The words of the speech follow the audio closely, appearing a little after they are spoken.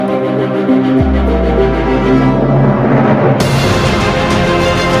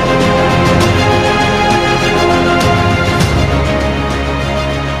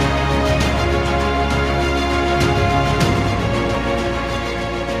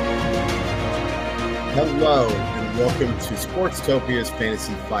Hello, and welcome to Sportstopia's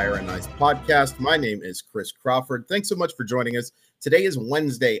Fantasy Fire and Ice podcast. My name is Chris Crawford. Thanks so much for joining us. Today is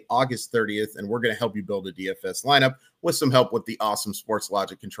Wednesday, August 30th, and we're going to help you build a DFS lineup with some help with the awesome Sports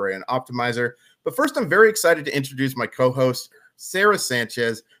Logic Contrarian Optimizer. But first, I'm very excited to introduce my co-host, Sarah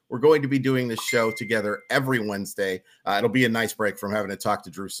Sanchez. We're going to be doing this show together every Wednesday. It'll be a nice break from having to talk to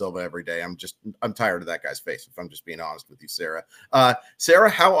Drew Silva every day. I'm tired of that guy's face, if I'm just being honest with you, Sarah. Sarah,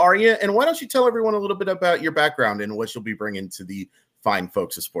 how are you? And why don't you tell everyone a little bit about your background and what you'll be bringing to the fine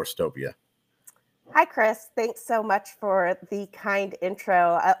folks of Sportstopia? Hi, Chris. Thanks so much for the kind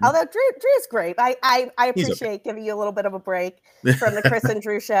intro. Although Drew's great. I appreciate giving you a little bit of a break from the Chris and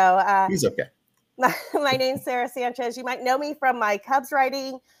Drew show. He's okay. My name's Sarah Sanchez. You might know me from my Cubs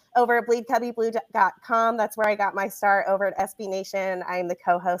writing over at bleedcubbyblue.com. That's where I got my start over at SB Nation. I'm the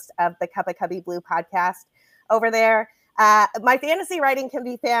co-host of the Cup of Cubby Blue podcast over there. My fantasy writing can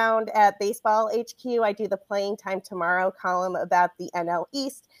be found at Baseball HQ. I do the Playing Time Tomorrow column about the NL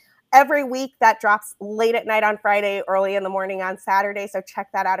East. Every week that drops late at night on Friday, early in the morning on Saturday. So check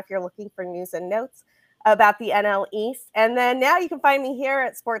that out if you're looking for news and notes about the NL East. And then now you can find me here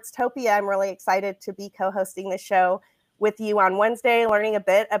at Sportstopia. I'm really excited to be co-hosting the show with you on Wednesday, learning a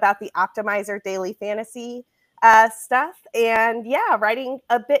bit about the Optimizer daily fantasy stuff. And yeah, writing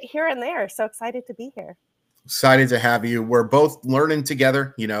a bit here and there. So excited to be here. Excited to have you. We're both learning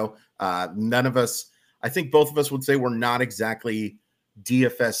together. None of us, I think both of us would say we're not exactly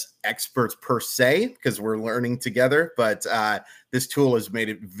DFS experts per se, because we're learning together, but this tool has made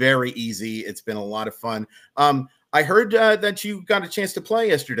it very easy. It's been a lot of fun. I heard that you got a chance to play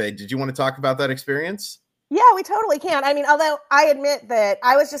yesterday. Did you want to talk about that experience? Yeah, we totally can. I mean, although I admit that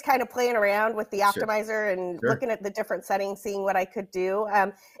I was just kind of playing around with the optimizer and looking at the different settings, seeing what I could do.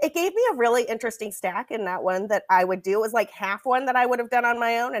 It gave me a really interesting stack in that one that I would do. It was like half one that I would have done on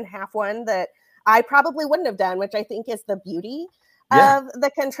my own and half one that I probably wouldn't have done, which I think is the beauty of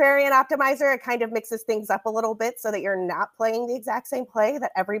the contrarian optimizer. It kind of mixes things up a little bit so that you're not playing the exact same play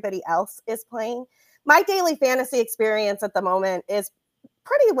that everybody else is playing. My daily fantasy experience at the moment is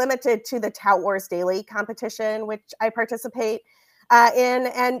pretty limited to the Tout Wars Daily competition, which I participate in.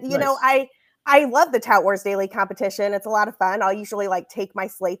 And, you know, I love the Tout Wars Daily competition. It's a lot of fun. I'll usually take my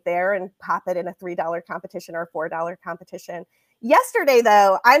slate there and pop it in a $3 competition or a $4 competition. Yesterday,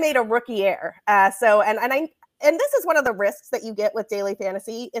 though, I made a rookie error. And this is one of the risks that you get with daily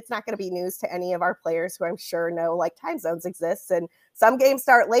fantasy. It's not going to be news to any of our players who I'm sure know time zones exist and some games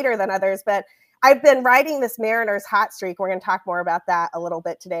start later than others. But I've been riding this Mariners hot streak. We're going to talk more about that a little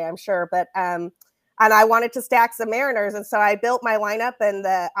bit today, I'm sure. But and I wanted to stack some Mariners. And so I built my lineup, and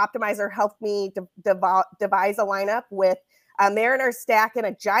the optimizer helped me devise a lineup with a Mariners stack and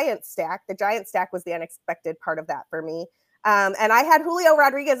a Giant stack. The Giant stack was the unexpected part of that for me. And I had Julio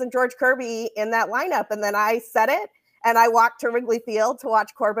Rodriguez and George Kirby in that lineup. And then I set it and I walked to Wrigley Field to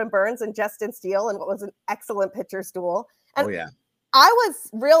watch Corbin Burns and Justin Steele in what was an excellent pitcher's duel. And I was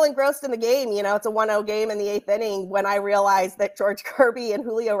real engrossed in the game. You know, it's a 1-0 game in the 8th inning when I realized that George Kirby and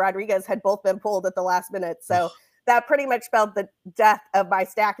Julio Rodriguez had both been pulled at the last minute. So that pretty much spelled the death of my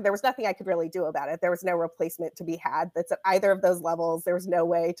stack. There was nothing I could really do about it. There was no replacement to be had that's at either of those levels. There was no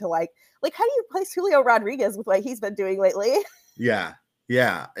way to how do you replace Julio Rodriguez with what he's been doing lately? Yeah.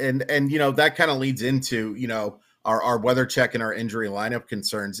 And that kind of leads into, our weather check and our injury lineup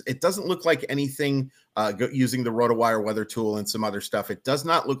concerns. It doesn't look like anything using the RotoWire weather tool and some other stuff. It does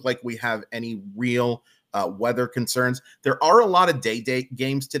not look like we have any real weather concerns. There are a lot of day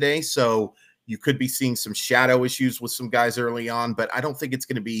games today, so you could be seeing some shadow issues with some guys early on, but I don't think it's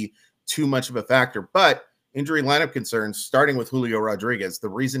going to be too much of a factor. But injury lineup concerns, starting with Julio Rodriguez, the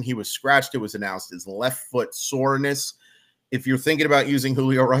reason he was scratched, it was announced, is left foot soreness. If you're thinking about using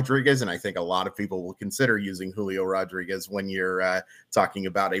Julio Rodriguez, and I think a lot of people will consider using Julio Rodriguez when you're talking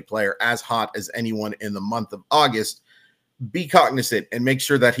about a player as hot as anyone in the month of August, be cognizant and make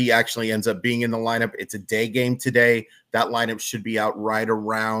sure that he actually ends up being in the lineup. It's a day game today. That lineup should be out right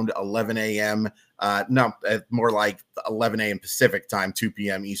around 11 a.m. More like 11 a.m. Pacific time, 2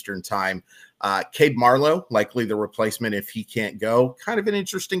 p.m. Eastern time. Cade Marlowe, likely the replacement if he can't go. Kind of an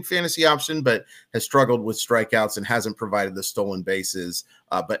interesting fantasy option, but has struggled with strikeouts and hasn't provided the stolen bases.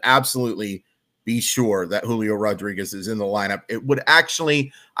 But absolutely be sure that Julio Rodriguez is in the lineup.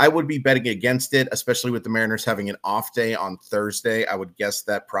 I would be betting against it, especially with the Mariners having an off day on Thursday. I would guess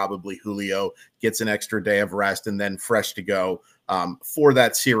that probably Julio gets an extra day of rest and then fresh to go for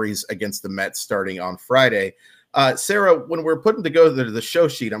that series against the Mets starting on Friday. Sarah, when we're putting together the show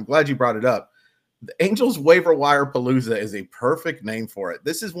sheet, I'm glad you brought it up. The Angels Waiver Wire Palooza is a perfect name for it.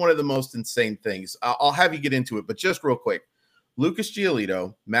 This is one of the most insane things. I'll have you get into it, but just real quick. Lucas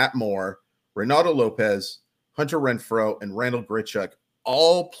Giolito, Matt Moore, Reynaldo Lopez, Hunter Renfroe, and Randall Grichuk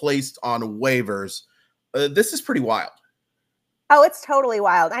all placed on waivers. This is pretty wild. Oh, it's totally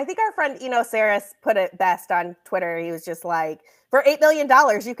wild. I think our friend, Saris put it best on Twitter. He was just like, for $8 million,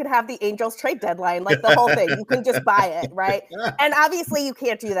 you can have the Angels trade deadline, like the whole thing. You can just buy it, right? And obviously you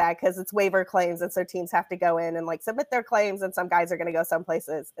can't do that because it's waiver claims. And so teams have to go in and like submit their claims. And some guys are going to go some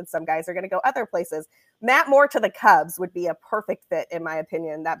places and some guys are going to go other places. Matt Moore to the Cubs would be a perfect fit, in my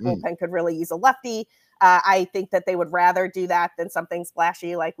opinion. That bullpen could really use a lefty. I think that they would rather do that than something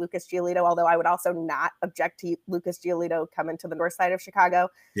splashy like Lucas Giolito, although I would also not object to Lucas Giolito coming to the north side of Chicago.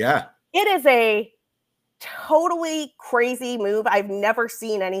 Yeah. It is a totally crazy move. I've never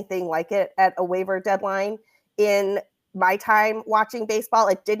seen anything like it at a waiver deadline in my time watching baseball.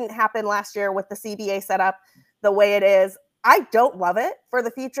 It didn't happen last year with the CBA setup the way it is. I don't love it for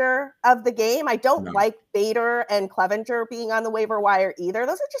the future of the game. I don't like Bader and Clevenger being on the waiver wire either.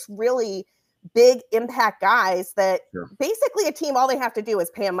 Those are just really big impact guys that basically a team, all they have to do is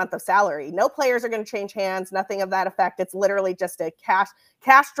pay a month of salary. No players are going to change hands, nothing of that effect. It's literally just a cash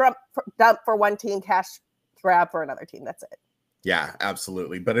dump for one team, cash grab for another team. That's it. Yeah,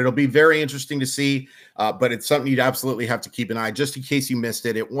 absolutely. But it'll be very interesting to see. But it's something you'd absolutely have to keep an eye, just in case you missed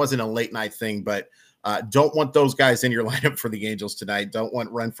it. It wasn't a late night thing, but don't want those guys in your lineup for the Angels tonight. Don't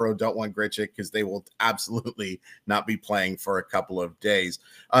want Renfroe, don't want Grichuk, because they will absolutely not be playing for a couple of days.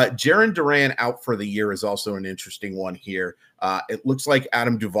 Jarren Duran out for the year is also an interesting one here. It looks like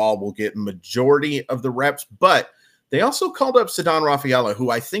Adam Duvall will get majority of the reps, but they also called up Ceddanne Rafaela, who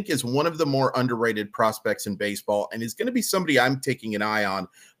I think is one of the more underrated prospects in baseball and is going to be somebody I'm taking an eye on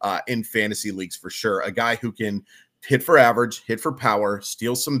in fantasy leagues for sure. A guy who can hit for average, hit for power,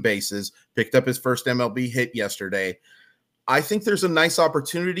 steal some bases, picked up his first MLB hit yesterday. I think there's a nice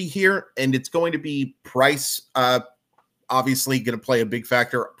opportunity here, and it's going to be price, obviously going to play a big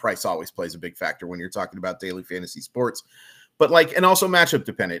factor. Price always plays a big factor when you're talking about daily fantasy sports. But and also matchup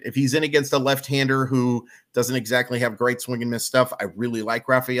dependent. If he's in against a left-hander who doesn't exactly have great swing and miss stuff, I really like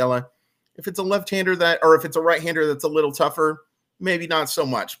Rafaela. If it's a left-hander or if it's a right-hander that's a little tougher, maybe not so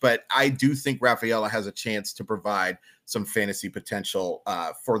much, but I do think Rafaela has a chance to provide some fantasy potential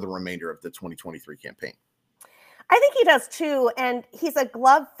for the remainder of the 2023 campaign. I think he does too, and he's a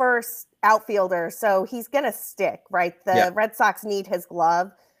glove first outfielder, so he's going to stick, right? The Red Sox need his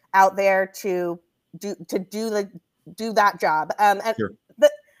glove out there to do that job. I'm going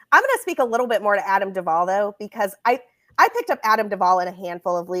to speak a little bit more to Adam Duvall though, because I picked up Adam Duvall in a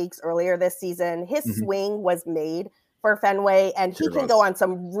handful of leagues earlier this season. His swing was made for Fenway, and he can go on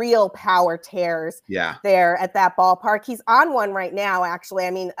some real power tears there at that ballpark. He's on one right now, actually.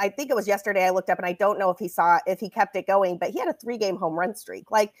 I mean, I think it was yesterday I looked up, and I don't know if he kept it going, but he had a 3-game home run streak.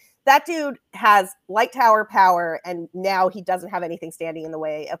 Like, that dude has light tower power, and now he doesn't have anything standing in the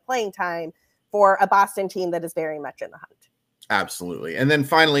way of playing time for a Boston team that is very much in the hunt. Absolutely. And then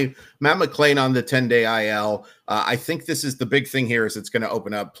finally, Matt McClain on the 10-day IL. I think this is the big thing here is it's going to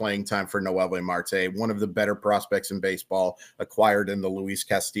open up playing time for Noelvi Marte, one of the better prospects in baseball, acquired in the Luis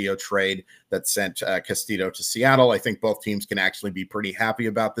Castillo trade that sent Castillo to Seattle. I think both teams can actually be pretty happy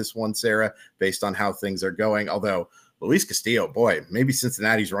about this one, Sarah, based on how things are going. Although Luis Castillo, boy, maybe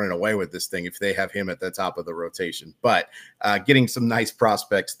Cincinnati's running away with this thing if they have him at the top of the rotation. But getting some nice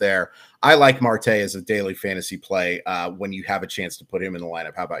prospects there. I like Marte as a daily fantasy play when you have a chance to put him in the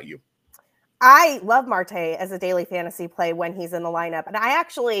lineup. How about you? I love Marte as a daily fantasy play when he's in the lineup. And I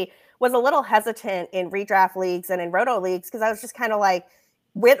actually was a little hesitant in redraft leagues and in roto leagues because I was just kind of like,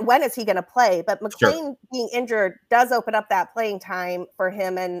 when is he going to play? But McClain being injured does open up that playing time for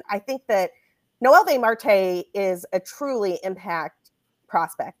him. And I think that Noelvi Marte is a truly impact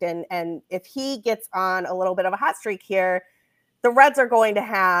prospect. And if he gets on a little bit of a hot streak here, the Reds are going to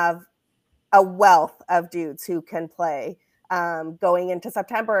have a wealth of dudes who can play going into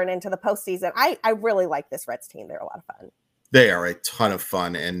September and into the postseason. I really like this Reds team. They're a lot of fun. They are a ton of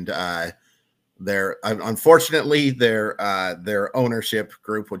fun. And they're unfortunately their ownership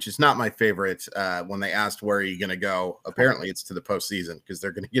group, which is not my favorite, when they asked where are you going to go, apparently it's to the postseason because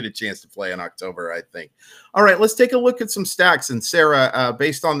they're going to get a chance to play in October, I think. All right, let's take a look at some stacks. And Sarah,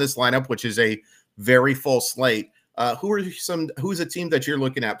 based on this lineup, which is a very full slate, who's a team that you're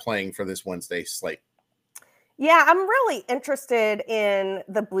looking at playing for this Wednesday slate? Yeah, I'm really interested in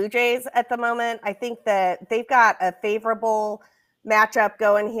the Blue Jays at the moment. I think that they've got a favorable matchup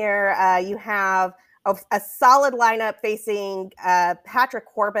going here. You have a solid lineup facing Patrick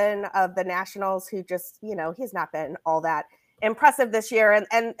Corbin of the Nationals, who just, he's not been all that impressive this year.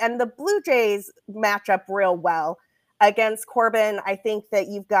 And the Blue Jays match up real well against Corbin. I think that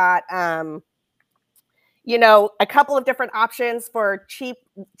you've got a couple of different options for cheap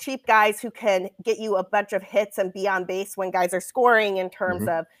guys who can get you a bunch of hits and be on base when guys are scoring in terms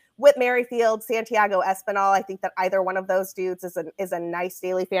of Whit Merrifield, Santiago Espinal. I think that either one of those dudes is a nice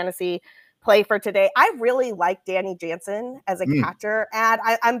daily fantasy play for today. I really like Danny Jansen as a catcher ad.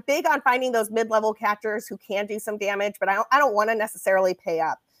 I'm big on finding those mid-level catchers who can do some damage, but I don't want to necessarily pay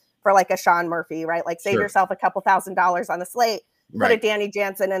up for like a Sean Murphy, right? Like save yourself a couple $1,000s on the slate. Put a Danny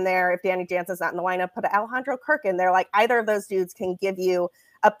Jansen in there. If Danny Jansen's not in the lineup, put an Alejandro Kirk in there. Like either of those dudes can give you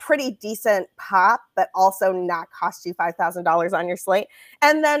a pretty decent pop, but also not cost you $5,000 on your slate.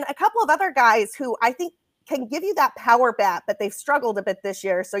 And then a couple of other guys who I think can give you that power bat, but they've struggled a bit this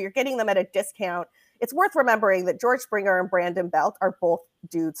year. So you're getting them at a discount. It's worth remembering that George Springer and Brandon Belt are both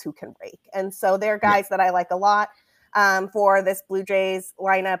dudes who can rake. And so they're guys that I like a lot for this Blue Jays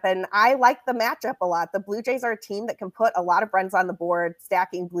lineup. And I like the matchup a lot. The Blue Jays are a team that can put a lot of runs on the board.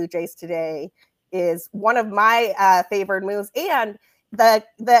 Stacking Blue Jays today is one of my favored moves. And the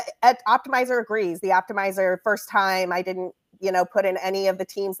optimizer agrees. The optimizer, first time I didn't, put in any of the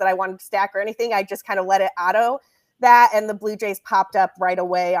teams that I wanted to stack or anything. I just kind of let it auto that, and the Blue Jays popped up right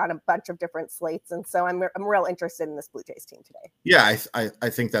away on a bunch of different slates. And so I'm real interested in this Blue Jays team today. Yeah, I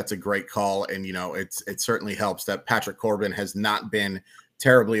think that's a great call. And, it certainly helps that Patrick Corbin has not been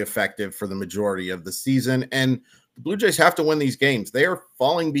terribly effective for the majority of the season. And the Blue Jays have to win these games. They are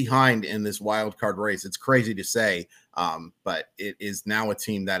falling behind in this wild card race. It's crazy to say, but it is now a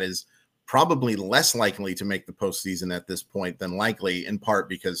team that is probably less likely to make the postseason at this point than likely, in part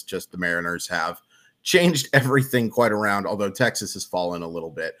because just the Mariners have changed everything quite around, although Texas has fallen a little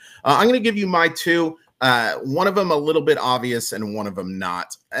bit. I'm going to give you my two. One of them a little bit obvious and one of them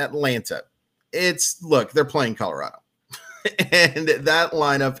not. Atlanta. They're playing Colorado. And that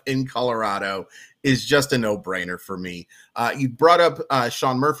lineup in Colorado is just a no-brainer for me. You brought up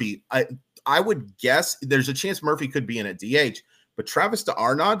Sean Murphy. I would guess there's a chance Murphy could be in at DH, but Travis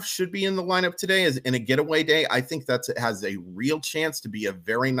d'Arnaud should be in the lineup today as in a getaway day. I think that has a real chance to be a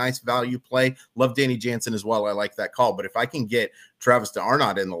very nice value play. Love Danny Jansen as well. I like that call. But if I can get Travis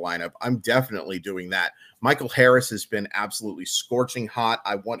d'Arnaud in the lineup, I'm definitely doing that. Michael Harris has been absolutely scorching hot.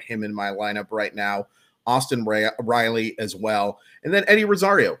 I want him in my lineup right now. Austin Riley as well. And then Eddie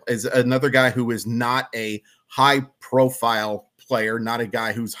Rosario is another guy who is not a high-profile player, not a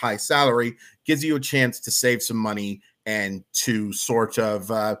guy who's high salary, gives you a chance to save some money and to sort of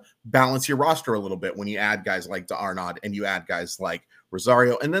balance your roster a little bit when you add guys like d'Arnaud and you add guys like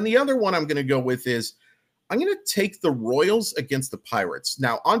Rosario. And then the other one I'm going to go with is I'm going to take the Royals against the Pirates.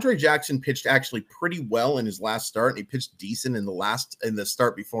 Now, Andre Jackson pitched actually pretty well in his last start, and he pitched decent in the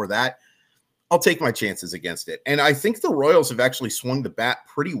start before that. I'll take my chances against it. And I think the Royals have actually swung the bat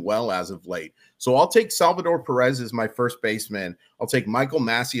pretty well as of late. So I'll take Salvador Perez as my first baseman. I'll take Michael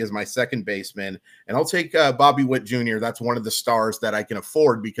Massey as my second baseman. And I'll take Bobby Witt Jr. That's one of the stars that I can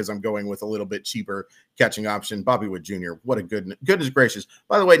afford because I'm going with a little bit cheaper catching option. Bobby Witt Jr., what a goodness gracious.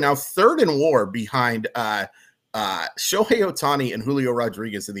 By the way, now third in WAR behind Shohei Ohtani and Julio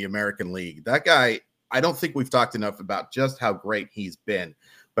Rodriguez in the American League. That guy, I don't think we've talked enough about just how great he's been.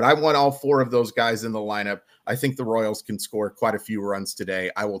 But I want all four of those guys in the lineup. I think the Royals can score quite a few runs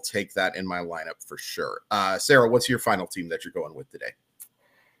today. I will take that in my lineup for sure. Sarah, what's your final team that you're going with today?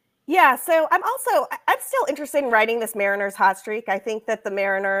 Yeah, so I'm still interested in riding this Mariners hot streak. I think that the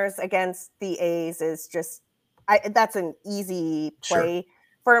Mariners against the A's is just, that's an easy play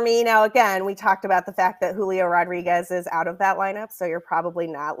for me. Now, again, we talked about the fact that Julio Rodriguez is out of that lineup, so you're probably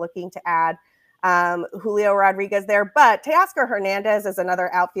not looking to add Julio Rodriguez there, but Teoscar Hernandez is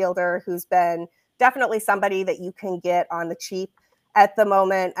another outfielder who's been definitely somebody that you can get on the cheap at the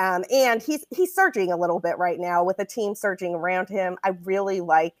moment. And he's surging a little bit right now with the team surging around him. I really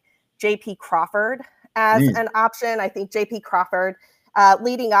like JP Crawford as an option. I think JP Crawford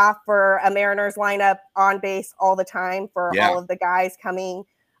leading off for a Mariners lineup on base all the time for all of the guys coming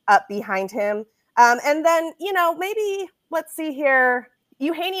up behind him. And then, maybe let's see here.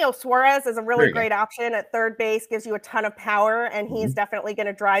 Eugenio Suarez is a really great option at third base, gives you a ton of power, and he's definitely going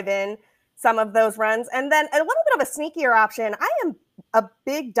to drive in some of those runs. And then a little bit of a sneakier option. I am a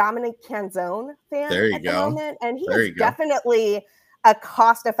big Dominic Canzone fan at the moment, and he is definitely a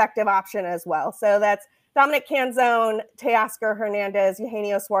cost-effective option as well. So that's Dominic Canzone, Teoscar Hernandez,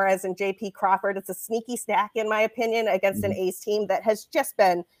 Eugenio Suarez, and JP Crawford. It's a sneaky stack, in my opinion, against an A's team that has just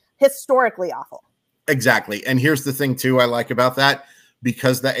been historically awful. Exactly. And here's the thing, too, I like about that.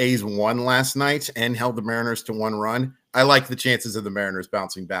 Because the A's won last night and held the Mariners to one run, I like the chances of the Mariners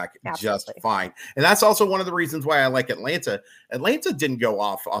bouncing back just fine. And that's also one of the reasons why I like Atlanta. Atlanta didn't go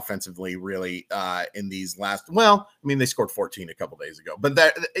off offensively really in these last – they scored 14 a couple days ago. But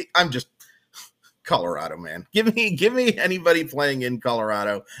Colorado, man. Give me anybody playing in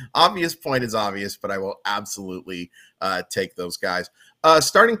Colorado. Obvious point is obvious, but I will absolutely take those guys.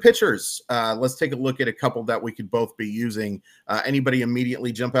 Starting pitchers. Let's take a look at a couple that we could both be using. Anybody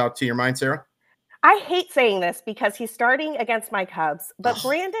immediately jump out to your mind, Sarah? I hate saying this because he's starting against my Cubs, but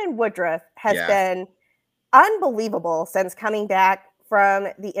Brandon Woodruff has been unbelievable since coming back from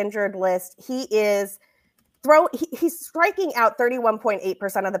the injured list. He is he's striking out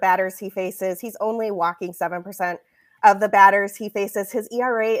 31.8% of the batters he faces. He's only walking 7% of the batters he faces. His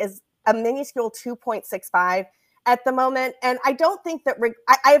ERA is a minuscule 2.65 at the moment. And I don't think that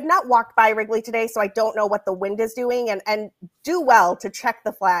I have not walked by Wrigley today, so I don't know what the wind is doing. And do well to check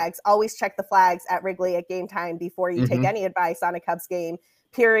the flags. Always check the flags at Wrigley at game time before you take any advice on a Cubs game,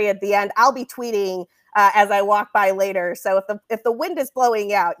 period. The end. I'll be tweeting as I walk by later. So if the wind is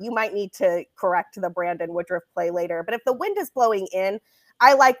blowing out, you might need to correct the Brandon Woodruff play later. But if the wind is blowing in,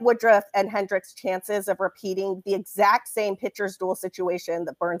 I like Woodruff and Hendricks' chances of repeating the exact same pitcher's duel situation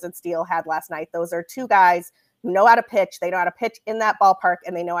that Burns and Steele had last night. Those are two guys who know how to pitch. They know how to pitch in that ballpark,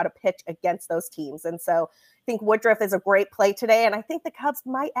 and they know how to pitch against those teams. And so I think Woodruff is a great play today, and I think the Cubs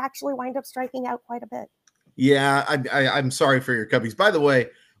might actually wind up striking out quite a bit. Yeah, I'm sorry for your Cubbies. By the way,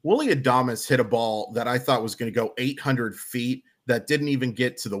 Willy Adames hit a ball that I thought was going to go 800 feet that didn't even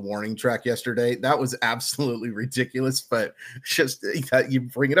get to the warning track yesterday. That was absolutely ridiculous, but just that you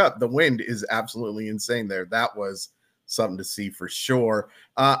bring it up. The wind is absolutely insane there. That was something to see for sure.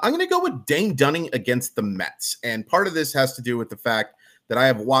 I'm going to go with Dane Dunning against the Mets. And part of this has to do with the fact that I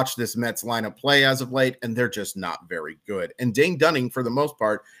have watched this Mets lineup play as of late, and they're just not very good. And Dane Dunning, for the most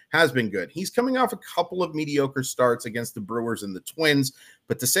part, has been good. He's coming off a couple of mediocre starts against the Brewers and the Twins,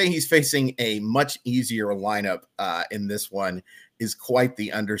 but to say he's facing a much easier lineup in this one is quite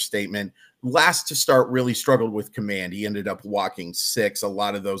the understatement. Last to start really struggled with command. He ended up walking 6, a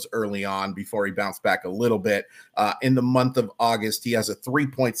lot of those early on before he bounced back a little bit. In the month of August, he has a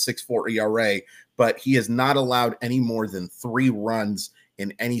 3.64 ERA, but he has not allowed any more than 3 runs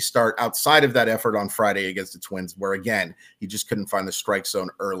in any start outside of that effort on Friday against the Twins, where, again, he just couldn't find the strike zone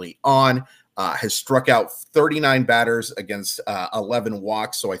early on. Has struck out 39 batters against 11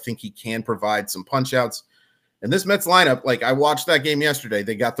 walks, so I think he can provide some punch-outs. And this Mets lineup, like I watched that game yesterday,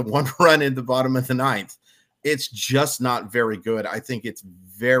 they got the 1 run in the bottom of the 9th. It's just not very good. I think it's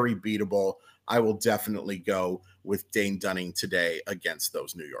very beatable. I will definitely go with Dane Dunning today against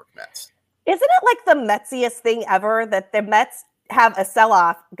those New York Mets. Isn't it like the Metsiest thing ever that the Mets have a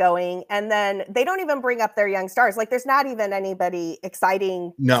sell-off going and then they don't even bring up their young stars? Like there's not even anybody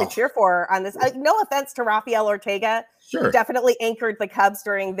exciting to cheer for on this. No offense to Rafael Ortega. Sure. Who definitely anchored the Cubs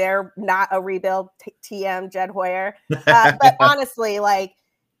during their not a rebuild TM Jed Hoyer. But honestly, like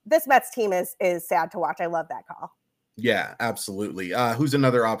this Mets team is sad to watch. I love that call. Yeah, absolutely. Who's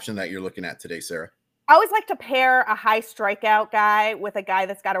another option that you're looking at today, Sarah? I always like to pair a high strikeout guy with a guy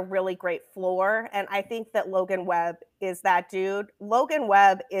that's got a really great floor. And I think that Logan Webb is that dude. Logan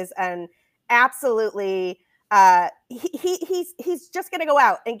Webb is an absolutely he's just going to go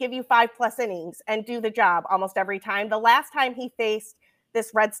out and give you 5+ innings and do the job almost every time. The last time he faced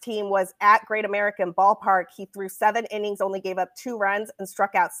this Reds team was at Great American Ballpark. He threw 7 innings, only gave up 2 runs and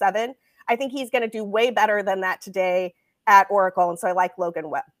struck out 7. I think he's going to do way better than that today at Oracle. And so I like Logan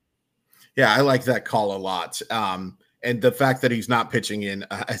Webb. Yeah, I like that call a lot. And the fact that he's not pitching in,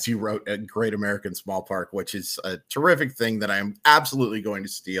 as you wrote, at Great American Small Park, which is a terrific thing that I'm absolutely going to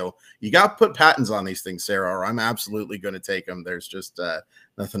steal. You got to put patents on these things, Sarah, or I'm absolutely going to take them. There's just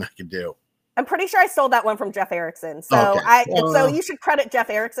nothing I can do. I'm pretty sure I stole that one from Jeff Erickson. So okay. So you should credit Jeff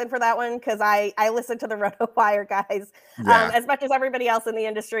Erickson for that one because I listened to the RotoWire guys as much as everybody else in the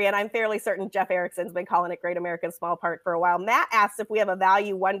industry, and I'm fairly certain Jeff Erickson's been calling it Great American Small Park for a while. Matt asks if we have a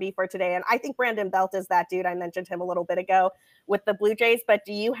value 1B for today, and I think Brandon Belt is that dude. I mentioned him a little bit ago with the Blue Jays, but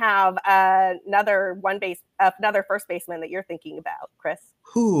do you have another first baseman that you're thinking about, Chris?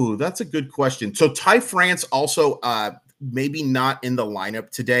 Ooh, that's a good question. So Ty France also maybe not in the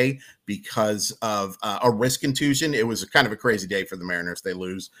lineup today because of a wrist contusion. It was kind of a crazy day for the Mariners. They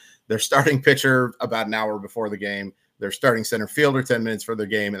lose their starting pitcher about an hour before the game, their starting center fielder 10 minutes for the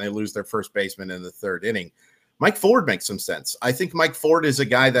game, and they lose their first baseman in the 3rd inning. Mike Ford makes some sense. I think Mike Ford is a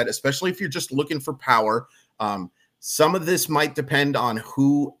guy that, especially if you're just looking for power, some of this might depend on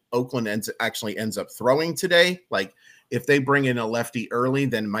who Oakland actually ends up throwing today. Like, if they bring in a lefty early,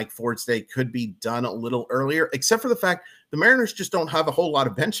 then Mike Ford's day could be done a little earlier, except for the fact the Mariners just don't have a whole lot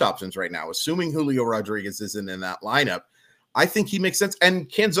of bench options right now. Assuming Julio Rodriguez isn't in that lineup, I think he makes sense. And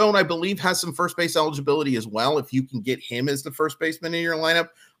Canzone, I believe, has some first base eligibility as well. If you can get him as the first baseman in your lineup,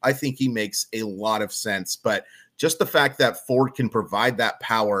 I think he makes a lot of sense. But just the fact that Ford can provide that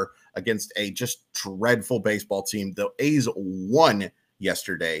power against a just dreadful baseball team. The A's won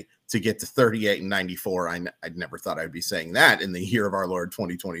yesterday to get to 38-94. I never thought I'd be saying that in the year of our Lord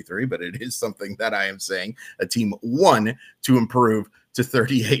 2023, but it is something that I am saying. A team won to improve to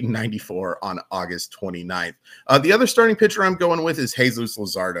 38-94 on August 29th. The other starting pitcher I'm going with is Jesus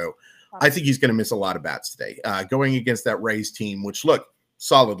Luzardo. I think he's going to miss a lot of bats today, going against that Rays team, which, look,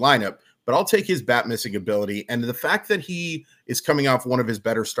 solid lineup, but I'll take his bat missing ability. And the fact that he is coming off one of his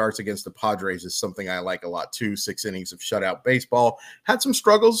better starts against the Padres is something I like a lot too. 6 innings of shutout baseball. Had some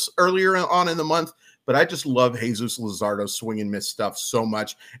struggles earlier on in the month, but I just love Jesus Luzardo's swing and miss stuff so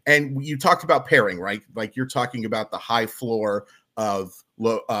much. And you talked about pairing, right? Like you're talking about the high floor of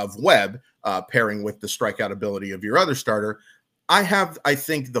Webb pairing with the strikeout ability of your other starter. I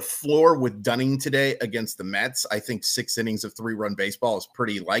think, the floor with Dunning today against the Mets. I think 6 innings of 3-run baseball is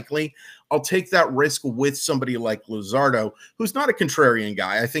pretty likely. I'll take that risk with somebody like Luzardo, who's not a contrarian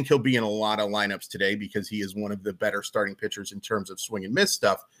guy. I think he'll be in a lot of lineups today because he is one of the better starting pitchers in terms of swing and miss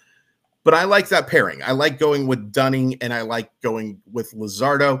stuff. But I like that pairing. I like going with Dunning, and I like going with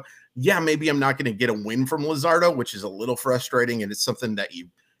Luzardo. Yeah, maybe I'm not going to get a win from Luzardo, which is a little frustrating, and it's something that you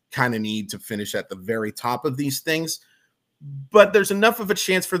kind of need to finish at the very top of these things. But there's enough of a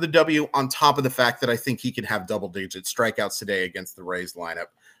chance for the W on top of the fact that I think he can have double-digit strikeouts today against the Rays lineup.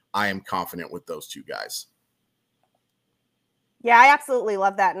 I am confident with those two guys. Yeah, I absolutely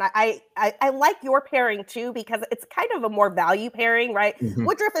love that. And I like your pairing too, because it's kind of a more value pairing, right? Mm-hmm.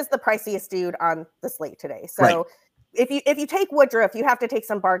 Woodruff is the priciest dude on the slate today. So right. if you take Woodruff, you have to take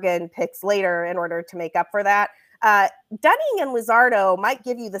some bargain picks later in order to make up for that. Dunning and Luzardo might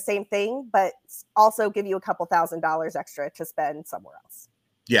give you the same thing, but also give you a couple $1,000s extra to spend somewhere else.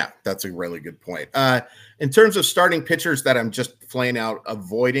 Yeah, that's a really good point. In terms of starting pitchers that I'm just flat out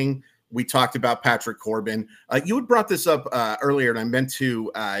avoiding, we talked about Patrick Corbin. You had brought this up earlier, and I meant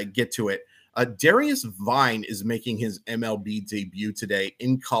to get to it. Darius Vine is making his MLB debut today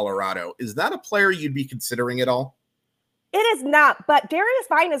in Colorado. Is that a player you'd be considering at all? It is not, but Darius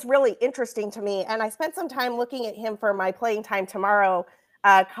Vine is really interesting to me, and I spent some time looking at him for my Playing Time Tomorrow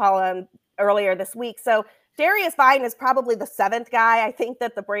column earlier this week. So Darius Vine is probably the 7th guy I think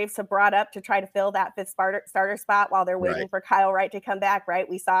that the Braves have brought up to try to fill that 5th starter spot while they're waiting for Kyle Wright to come back, right?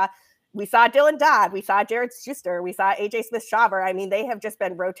 We saw Dylan Dodd, we saw Jared Schuster, we saw AJ Smith-Shawver. I mean, they have just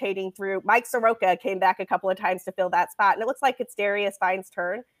been rotating through. Mike Soroka came back a couple of times to fill that spot, and it looks like it's Darius Vine's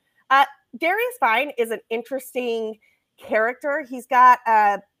turn. Darius Vine is an interesting character. He's got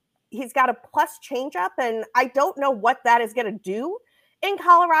a plus changeup, and I don't know what that is going to do in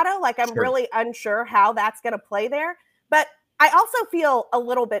Colorado. Like, I'm really unsure how that's going to play there. But I also feel a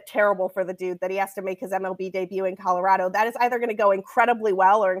little bit terrible for the dude that he has to make his MLB debut in Colorado. That is either going to go incredibly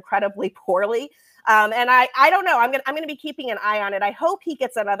well or incredibly poorly. And I don't know. I'm going to be keeping an eye on it. I hope he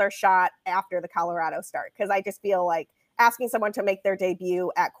gets another shot after the Colorado start, because I just feel like asking someone to make their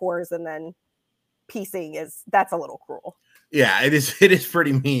debut at Coors and then piecing that's a little cruel. Yeah, it is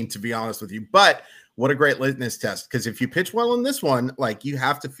pretty mean, to be honest with you. But what a great litmus test, because if you pitch well in this one, like, you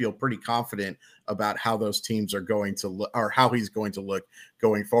have to feel pretty confident about how those teams are going to look, or how he's going to look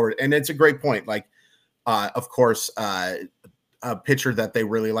going forward. And it's a great point. Like, of course, a pitcher that they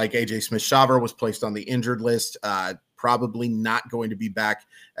really like, AJ Smith-Shawver, was placed on the injured list, probably not going to be back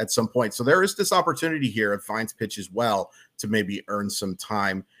at some point. So there is this opportunity here, if Vines pitches well, to maybe earn some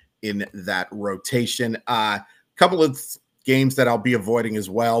time in that rotation. Couple of games that I'll be avoiding as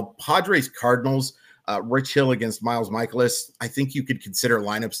well. Padres Cardinals, Rich Hill against Miles Michaelis. I think you could consider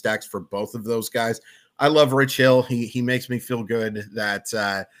lineup stacks for both of those guys. I love Rich Hill. He makes me feel good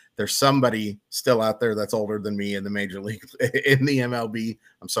that there's somebody still out there that's older than me in the major league, in the MLB.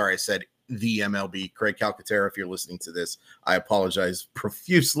 I'm sorry, I said the MLB. Craig Calcaterra, if you're listening to this, I apologize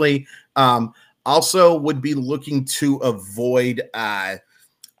profusely. Also would be looking to avoid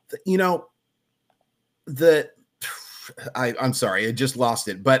I'm sorry, I just lost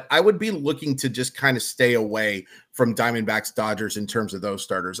it, but I would be looking to just kind of stay away from Diamondbacks Dodgers in terms of those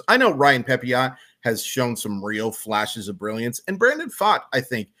starters. I know Ryan Pepiot has shown some real flashes of brilliance, and Brandon Pfaadt, I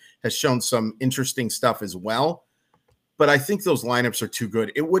think, has shown some interesting stuff as well, but I think those lineups are too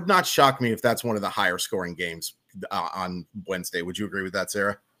good. It would not shock me if that's one of the higher scoring games on Wednesday. Would you agree with that,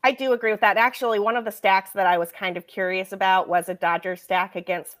 Sarah? I do agree with that. Actually, one of the stacks that I was kind of curious about was a Dodger stack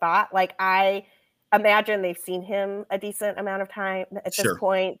against Pfaadt. Like, I imagine they've seen him a decent amount of time at this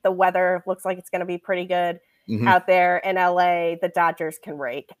point. The weather looks like it's going to be pretty good out there in LA. The Dodgers can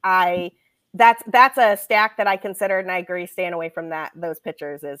rake. That's a stack that I considered, and I agree, staying away from those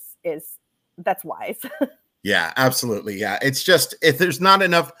pitchers is that's wise. Yeah, absolutely. Yeah. It's just if there's not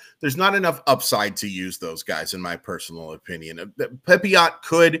enough upside to use those guys, in my personal opinion. Pepiot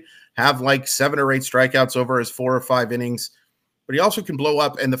could have like 7 or 8 strikeouts over his 4 or 5 innings, but he also can blow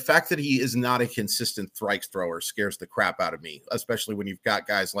up. And the fact that he is not a consistent strike thrower scares the crap out of me, especially when you've got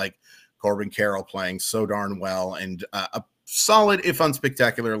guys like Corbin Carroll playing so darn well and a solid, if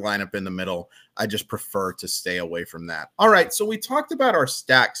unspectacular, lineup in the middle. I just prefer to stay away from that. All right. So we talked about our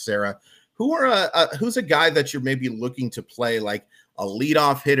stacks, Sarah. Who's a guy that you're maybe looking to play, like a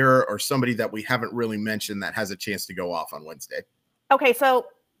leadoff hitter or somebody that we haven't really mentioned that has a chance to go off on Wednesday? Okay, so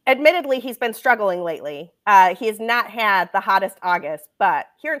admittedly, he's been struggling lately. He has not had the hottest August, but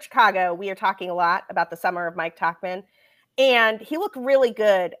here in Chicago, we are talking a lot about the summer of Mike Tauchman. And he looked really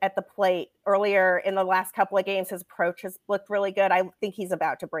good at the plate earlier in the last couple of games. His approach has looked really good. I think he's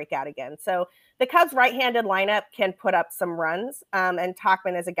about to break out again. So the Cubs' right-handed lineup can put up some runs. And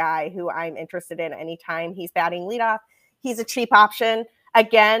Tauchman is a guy who I'm interested in anytime he's batting leadoff. He's a cheap option.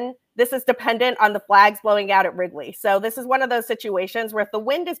 Again, this is dependent on the flags blowing out at Wrigley. So this is one of those situations where if the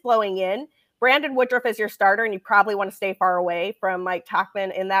wind is blowing in, Brandon Woodruff is your starter, and you probably want to stay far away from Mike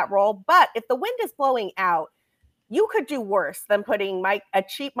Tauchman in that role. But if the wind is blowing out, you could do worse than putting a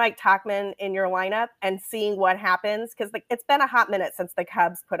cheap Mike Tauchman in your lineup and seeing what happens, because it's been a hot minute since the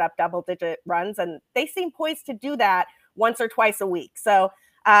Cubs put up double-digit runs, and they seem poised to do that once or twice a week. So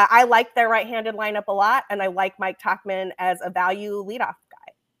I like their right-handed lineup a lot, and I like Mike Tauchman as a value leadoff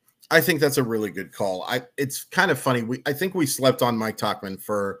guy. I think that's a really good call. It's kind of funny. I think we slept on Mike Tauchman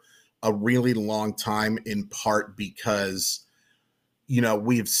for a really long time, in part because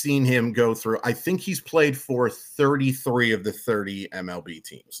we've seen him go through, I think he's played for 33 of the 30 MLB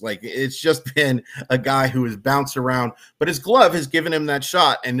teams. Like, it's just been a guy who has bounced around, but his glove has given him that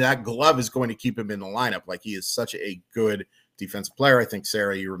shot, and that glove is going to keep him in the lineup. Like, he is such a good defensive player. I think,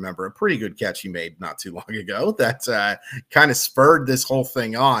 Sarah, you remember a pretty good catch he made not too long ago that kind of spurred this whole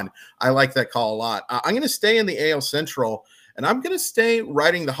thing on. I like that call a lot. I'm going to stay in the AL Central, and I'm going to stay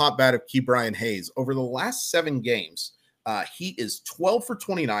riding the hot bat of Ke'Bryan Hayes. Over the last 7 games, he is 12 for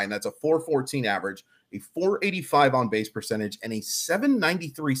 29. That's a 414 average, a 485 on base percentage, and a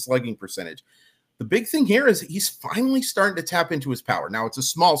 793 slugging percentage. The big thing here is he's finally starting to tap into his power. Now, it's a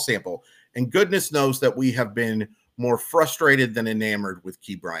small sample, and goodness knows that we have been more frustrated than enamored with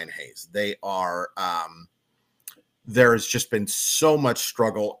Ke'Bryan Hayes. There's just been so much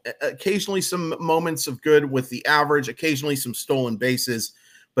struggle. Occasionally some moments of good with the average, occasionally some stolen bases,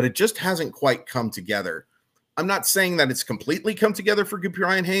 but it just hasn't quite come together. I'm not saying that it's completely come together for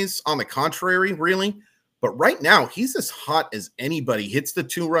Ke'Bryan Hayes. On the contrary, really. But right now, he's as hot as anybody. Hits the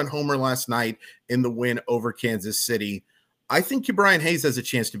 2-run homer last night in the win over Kansas City. I think Ke'Bryan Hayes has a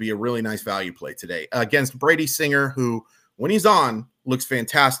chance to be a really nice value play today against Brady Singer, who, when he's on, looks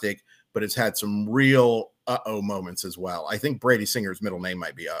fantastic, but has had some real uh-oh moments as well. I think Brady Singer's middle name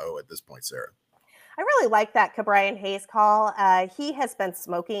might be uh-oh at this point, Sarah. I really like that Ke'Bryan Hayes call. He has been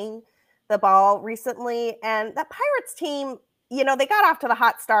smoking the ball recently, and that Pirates team, they got off to the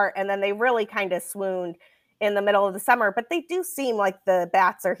hot start, and then they really kind of swooned in the middle of the summer, but they do seem like the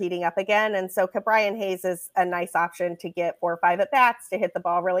bats are heating up again. And so Ke'Bryan Hayes is a nice option to get 4 or 5 at bats, to hit the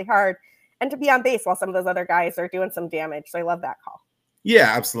ball really hard, and to be on base while some of those other guys are doing some damage. So I love that call.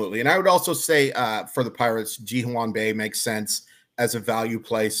 Yeah, absolutely. And I would also say for the Pirates, Ji-Hwan Bae makes sense as a value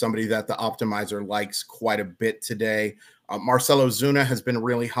play, somebody that the optimizer likes quite a bit today. Marcell Ozuna has been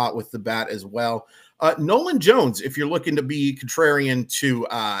really hot with the bat as well. Nolan Jones, if you're looking to be contrarian to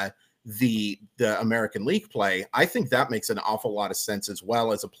the American League play, I think that makes an awful lot of sense as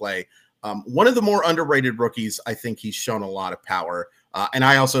well as a play. One of the more underrated rookies. I think he's shown a lot of power. And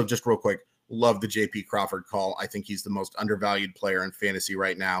I also, just real quick, love the JP Crawford call. I think he's the most undervalued player in fantasy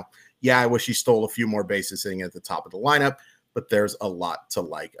right now. Yeah, I wish he stole a few more bases sitting at the top of the lineup, but there's a lot to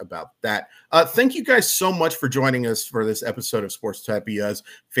like about that. Thank you guys so much for joining us for this episode of Sports Tapia's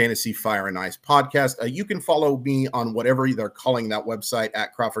Fantasy Fire and Ice podcast. You can follow me on whatever they're calling that website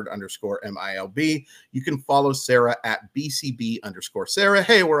at Crawford_MILB. You can follow Sarah at BCB_Sarah.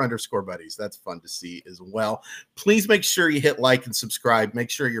 Hey, we're underscore buddies. That's fun to see as well. Please make sure you hit like and subscribe. Make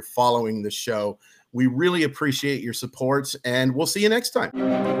sure you're following the show. We really appreciate your support, and we'll see you next time.